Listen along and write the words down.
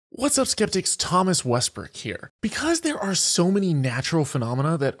What's up, skeptics? Thomas Westbrook here. Because there are so many natural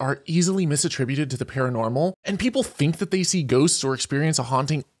phenomena that are easily misattributed to the paranormal, and people think that they see ghosts or experience a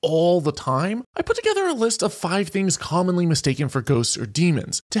haunting all the time, I put together a list of 5 things commonly mistaken for ghosts or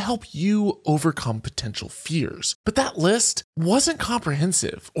demons to help you overcome potential fears. But that list wasn't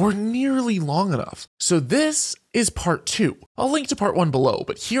comprehensive or nearly long enough. So this is part 2. I'll link to part 1 below,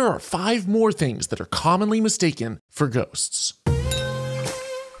 but here are 5 more things that are commonly mistaken for ghosts.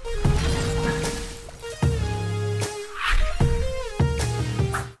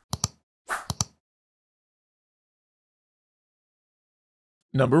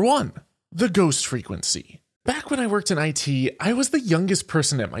 Number 1, the ghost frequency. Back when I worked in IT, I was the youngest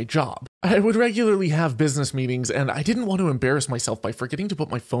person at my job. I would regularly have business meetings, and I didn't want to embarrass myself by forgetting to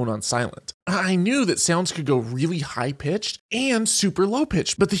put my phone on silent. I knew that sounds could go really high-pitched and super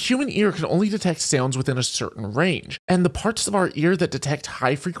low-pitched, but the human ear can only detect sounds within a certain range, and the parts of our ear that detect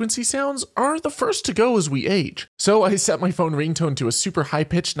high-frequency sounds are the first to go as we age. So I set my phone ringtone to a super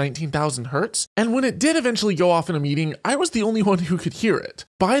high-pitched 19,000 hertz, and when it did eventually go off in a meeting, I was the only one who could hear it.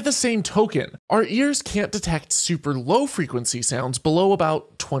 By the same token, our ears can't detect super low-frequency sounds below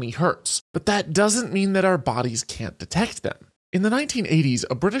about 20 hertz. But that doesn't mean that our bodies can't detect them. In the 1980s,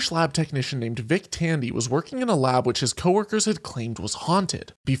 a British lab technician named Vic Tandy was working in a lab which his coworkers had claimed was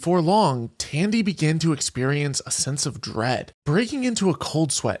haunted. Before long, Tandy began to experience a sense of dread. Breaking into a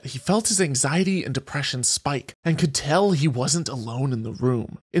cold sweat, he felt his anxiety and depression spike, and could tell he wasn't alone in the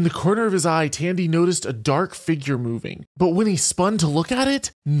room. In the corner of his eye, Tandy noticed a dark figure moving, but when he spun to look at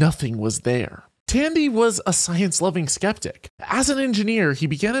it, nothing was there. Tandy was a science-loving skeptic. As an engineer, he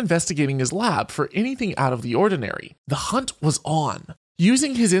began investigating his lab for anything out of the ordinary. The hunt was on.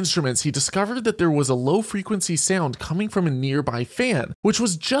 Using his instruments, he discovered that there was a low-frequency sound coming from a nearby fan, which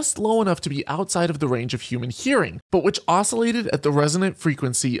was just low enough to be outside of the range of human hearing, but which oscillated at the resonant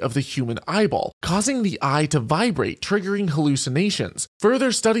frequency of the human eyeball, causing the eye to vibrate, triggering hallucinations.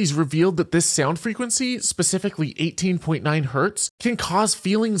 Further studies revealed that this sound frequency, specifically 18.9 hertz, can cause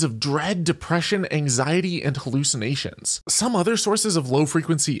feelings of dread, depression, anxiety, and hallucinations. Some other sources of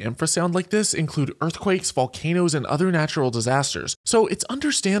low-frequency infrasound like this include earthquakes, volcanoes, and other natural disasters, so it's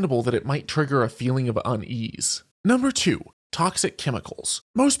understandable that it might trigger a feeling of unease. Number 2, toxic chemicals.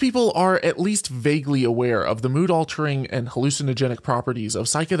 Most people are at least vaguely aware of the mood-altering and hallucinogenic properties of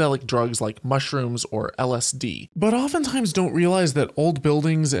psychedelic drugs like mushrooms or LSD, but oftentimes don't realize that old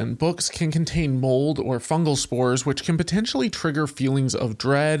buildings and books can contain mold or fungal spores which can potentially trigger feelings of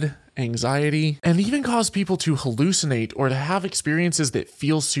dread, anxiety, and even cause people to hallucinate or to have experiences that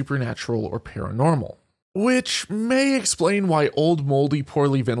feel supernatural or paranormal. Which may explain why old, moldy,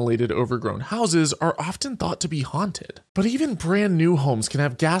 poorly ventilated, overgrown houses are often thought to be haunted. But even brand new homes can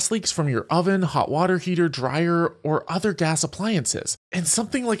have gas leaks from your oven, hot water heater, dryer, or other gas appliances. And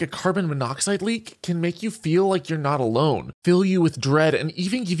something like a carbon monoxide leak can make you feel like you're not alone, fill you with dread, and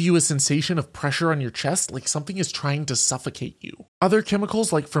even give you a sensation of pressure on your chest like something is trying to suffocate you. Other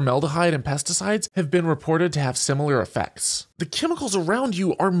chemicals like formaldehyde and pesticides have been reported to have similar effects. The chemicals around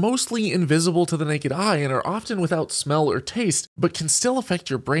you are mostly invisible to the naked eye and are often without smell or taste, but can still affect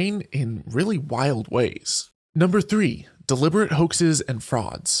your brain in really wild ways. Number 3, deliberate hoaxes and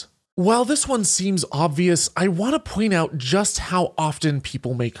frauds. While this one seems obvious, I want to point out just how often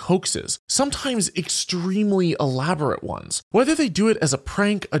people make hoaxes, sometimes extremely elaborate ones. Whether they do it as a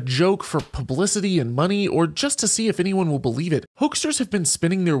prank, a joke for publicity and money, or just to see if anyone will believe it, hoaxers have been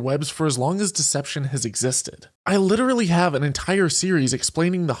spinning their webs for as long as deception has existed. I literally have an entire series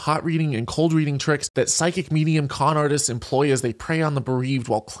explaining the hot reading and cold reading tricks that psychic medium con artists employ as they prey on the bereaved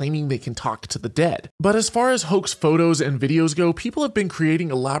while claiming they can talk to the dead. But as far as hoax photos and videos go, people have been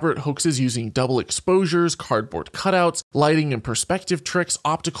creating elaborate hoaxes using double exposures, cardboard cutouts, lighting and perspective tricks,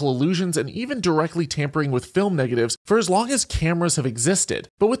 optical illusions, and even directly tampering with film negatives for as long as cameras have existed.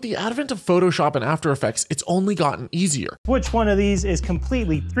 But with the advent of Photoshop and After Effects, it's only gotten easier. Which one of these is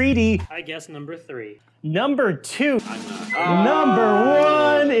completely 3D? I guess number 3. Number 2. Number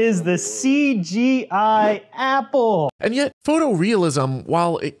 1 is the CGI apple. And yet, photorealism,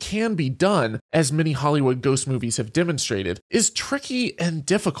 while it can be done, as many Hollywood ghost movies have demonstrated, is tricky and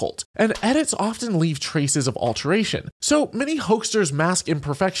difficult, and edits often leave traces of alteration. So many hoaxers mask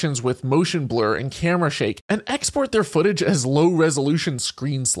imperfections with motion blur and camera shake, and export their footage as low-resolution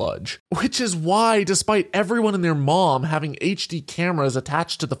screen sludge. Which is why, despite everyone and their mom having HD cameras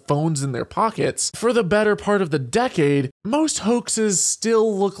attached to the phones in their pockets, for the better part of the decade, most hoaxes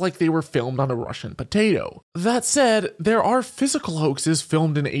still look like they were filmed on a Russian potato. That said, there are physical hoaxes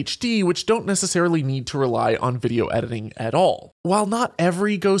filmed in HD which don't necessarily need to rely on video editing at all. While not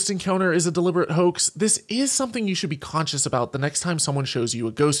every ghost encounter is a deliberate hoax, this is something you should be conscious about the next time someone shows you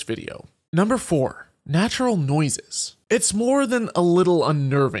a ghost video. Number 4. Natural noises. It's more than a little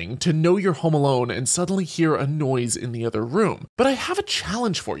unnerving to know you're home alone and suddenly hear a noise in the other room. But I have a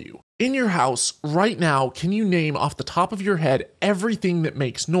challenge for you. In your house, right now, can you name off the top of your head everything that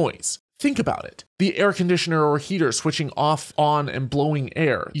makes noise? Think about it. The air conditioner or heater switching off, on, and blowing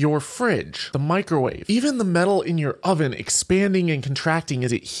air, your fridge, the microwave, even the metal in your oven expanding and contracting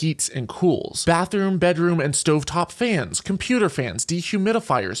as it heats and cools, bathroom, bedroom, and stovetop fans, computer fans,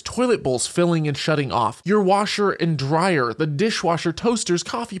 dehumidifiers, toilet bowls filling and shutting off, your washer and dryer, the dishwasher, toasters,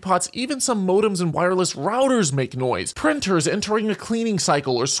 coffee pots, even some modems and wireless routers make noise, printers entering a cleaning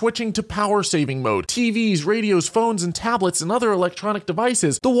cycle or switching to power saving mode, TVs, radios, phones, and tablets, and other electronic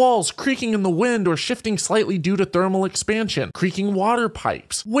devices, the walls creaking in the wind or shifting slightly due to thermal expansion, creaking water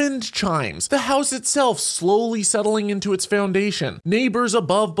pipes, wind chimes, the house itself slowly settling into its foundation, neighbors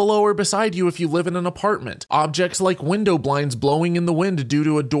above, below, or beside you if you live in an apartment, objects like window blinds blowing in the wind due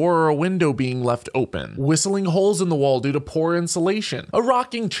to a door or a window being left open, whistling holes in the wall due to poor insulation, a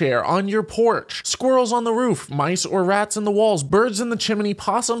rocking chair on your porch, squirrels on the roof, mice or rats in the walls, birds in the chimney,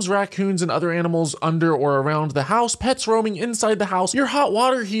 possums, raccoons, and other animals under or around the house, pets roaming inside the house, your hot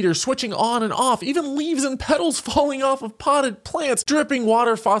water heater switching on and off, even leaves and petals falling off of potted plants, dripping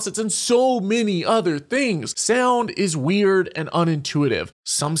water faucets, and so many other things. Sound is weird and unintuitive.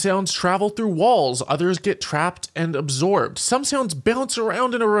 Some sounds travel through walls, others get trapped and absorbed. Some sounds bounce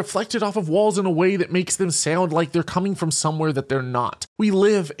around and are reflected off of walls in a way that makes them sound like they're coming from somewhere that they're not. We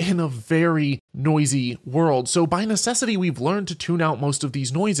live in a very noisy world, so by necessity we've learned to tune out most of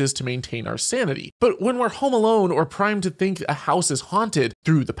these noises to maintain our sanity. But when we're home alone or primed to think a house is haunted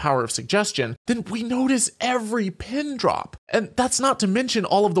through the power of suggestion, then we notice every pin drop. And that's not to mention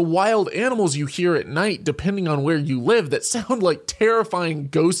all of the wild animals you hear at night depending on where you live that sound like terrifying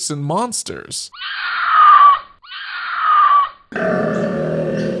ghosts and monsters.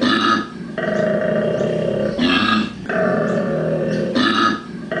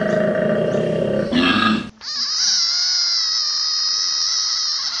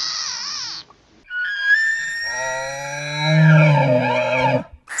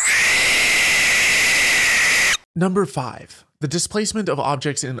 Number 5. The displacement of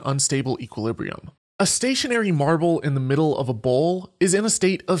objects in unstable equilibrium. A stationary marble in the middle of a bowl is in a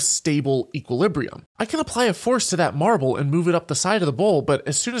state of stable equilibrium. I can apply a force to that marble and move it up the side of the bowl, but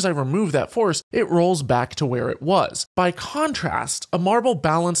as soon as I remove that force, it rolls back to where it was. By contrast, a marble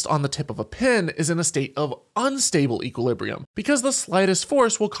balanced on the tip of a pin is in a state of unstable equilibrium, because the slightest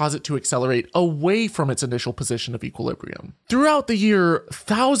force will cause it to accelerate away from its initial position of equilibrium. Throughout the year,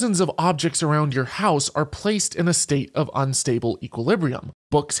 thousands of objects around your house are placed in a state of unstable equilibrium.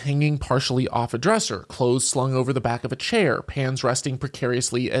 Books hanging partially off a dresser, clothes slung over the back of a chair, pans resting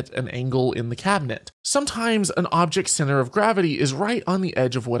precariously at an angle in the cabinet. Sometimes an object's center of gravity is right on the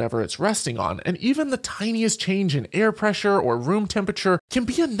edge of whatever it's resting on, and even the tiniest change in air pressure or room temperature can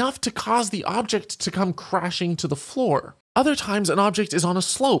be enough to cause the object to come crashing to the floor. Other times, an object is on a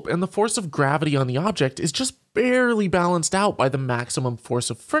slope, and the force of gravity on the object is just barely balanced out by the maximum force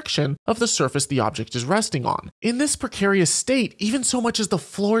of friction of the surface the object is resting on. In this precarious state, even so much as the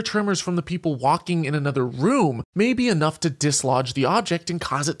floor tremors from the people walking in another room may be enough to dislodge the object and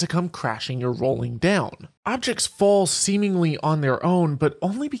cause it to come crashing or rolling down. Objects fall seemingly on their own, but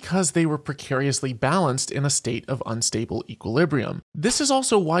only because they were precariously balanced in a state of unstable equilibrium. This is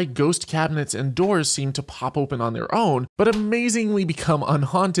also why ghost cabinets and doors seem to pop open on their own, but amazingly become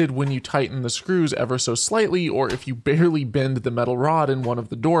unhaunted when you tighten the screws ever so slightly or if you barely bend the metal rod in one of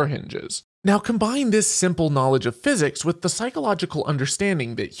the door hinges. Now combine this simple knowledge of physics with the psychological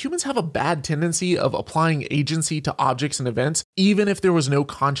understanding that humans have a bad tendency of applying agency to objects and events even if there was no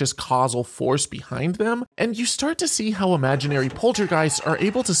conscious causal force behind them, and you start to see how imaginary poltergeists are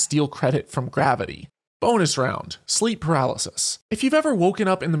able to steal credit from gravity. Bonus round, sleep paralysis. If you've ever woken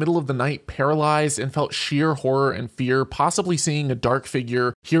up in the middle of the night paralyzed and felt sheer horror and fear, possibly seeing a dark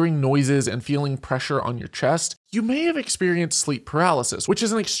figure, hearing noises, and feeling pressure on your chest, you may have experienced sleep paralysis, which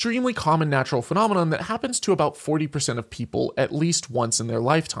is an extremely common natural phenomenon that happens to about 40% of people at least once in their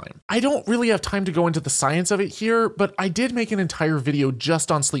lifetime. I don't really have time to go into the science of it here, but I did make an entire video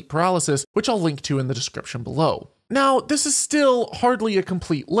just on sleep paralysis, which I'll link to in the description below. Now, this is still hardly a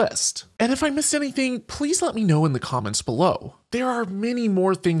complete list, and if I missed anything, please let me know in the comments below. There are many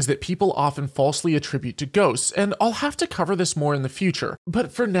more things that people often falsely attribute to ghosts, and I'll have to cover this more in the future.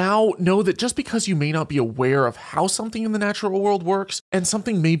 But for now, know that just because you may not be aware of how something in the natural world works, and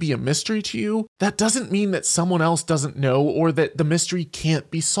something may be a mystery to you, that doesn't mean that someone else doesn't know or that the mystery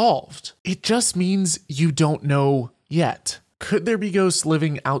can't be solved. It just means you don't know yet. Could there be ghosts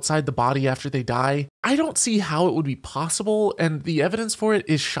living outside the body after they die? I don't see how it would be possible, and the evidence for it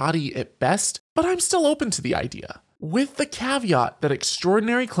is shoddy at best, but I'm still open to the idea, with the caveat that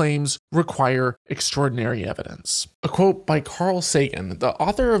extraordinary claims require extraordinary evidence. A quote by Carl Sagan, the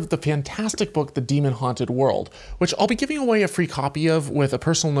author of the fantastic book The Demon Haunted World, which I'll be giving away a free copy of with a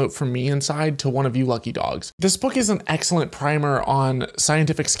personal note from me inside to one of you lucky dogs. This book is an excellent primer on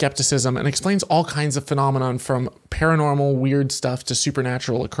scientific skepticism and explains all kinds of phenomenon from paranormal weird stuff to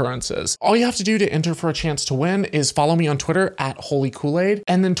supernatural occurrences. All you have to do to enter for a chance to win is follow me on Twitter at @HolyKoolaid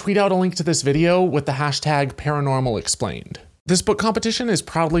and then tweet out a link to this video with the hashtag paranormal explained. This book competition is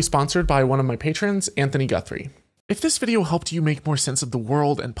proudly sponsored by one of my patrons, Anthony Guthrie. If this video helped you make more sense of the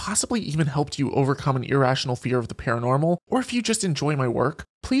world and possibly even helped you overcome an irrational fear of the paranormal, or if you just enjoy my work,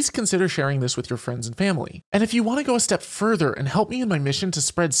 please consider sharing this with your friends and family. And if you want to go a step further and help me in my mission to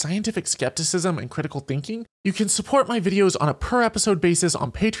spread scientific skepticism and critical thinking, you can support my videos on a per episode basis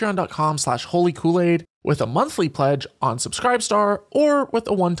on patreon.com/HolyKoolaid, with a monthly pledge on Subscribestar, or with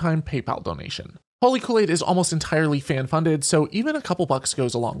a one-time PayPal donation. Holy Kool-Aid is almost entirely fan-funded, so even a couple bucks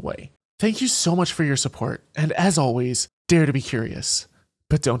goes a long way. Thank you so much for your support, and as always, dare to be curious,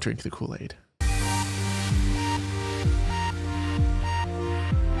 but don't drink the Kool-Aid.